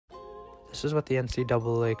This is what the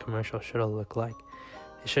NCAA commercial should have looked like.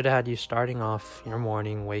 It should have had you starting off your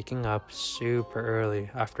morning, waking up super early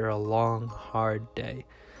after a long, hard day.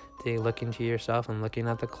 They looking to yourself and looking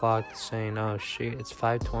at the clock saying, oh shoot, it's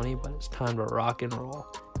 5:20, but it's time to rock and roll.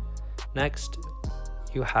 Next,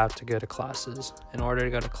 you have to go to classes. In order to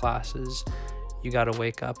go to classes, you got to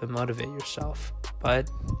wake up and motivate yourself. But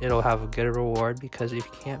it'll have a good reward, because if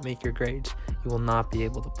you can't make your grades, you will not be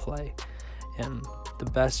able to play. And the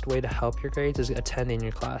best way to help your grades is attending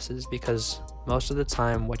your classes, because most of the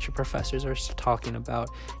time what your professors are talking about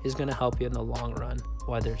is going to help you in the long run,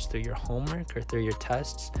 whether it's through your homework or through your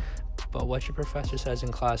tests. But what your professor says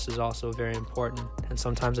in class is also very important, and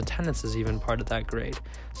sometimes attendance is even part of that grade.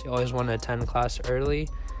 So you always want to attend class early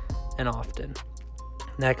and often.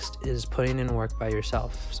 Next is putting in work by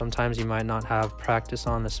yourself. Sometimes you might not have practice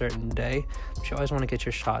on a certain day, but you always want to get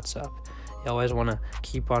your shots up. You always want to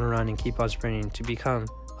keep on running, keep on sprinting to become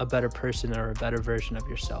a better person or a better version of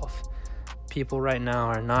yourself. People right now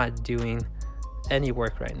are not doing any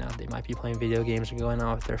work right now. They might be playing video games or going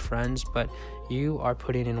out with their friends, but you are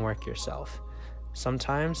putting in work yourself.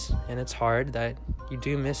 Sometimes, and it's hard, that you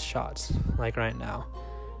do miss shots, like right now.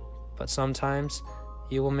 But sometimes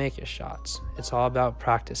you will make your shots. It's all about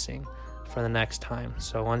practicing for the next time.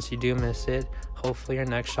 So once you do miss it, hopefully your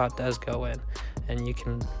next shot does go in, and you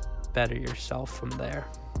can better yourself from there.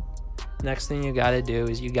 Next thing you gotta do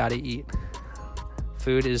is you gotta eat.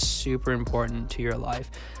 Food is super important to your life.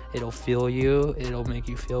 It'll fuel you, it'll make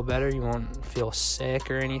you feel better, you won't feel sick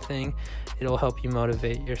or anything. It'll help you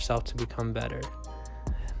motivate yourself to become better.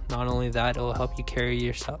 Not only that, it'll help you carry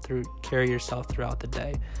yourself throughout the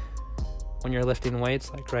day. When you're lifting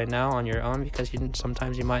weights, like right now, on your own, because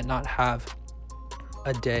sometimes you might not have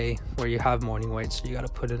a day where you have morning weights, so you gotta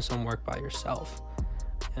put in some work by yourself.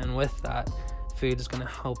 And with that, food is going to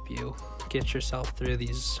help you get yourself through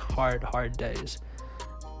these hard days.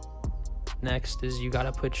 Next is you got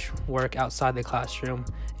to put work outside the classroom.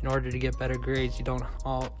 In order to get better grades,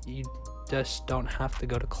 you just don't have to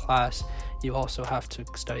go to class. You also have to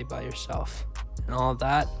study by yourself. And all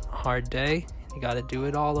that, hard day, you got to do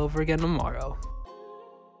it all over again tomorrow.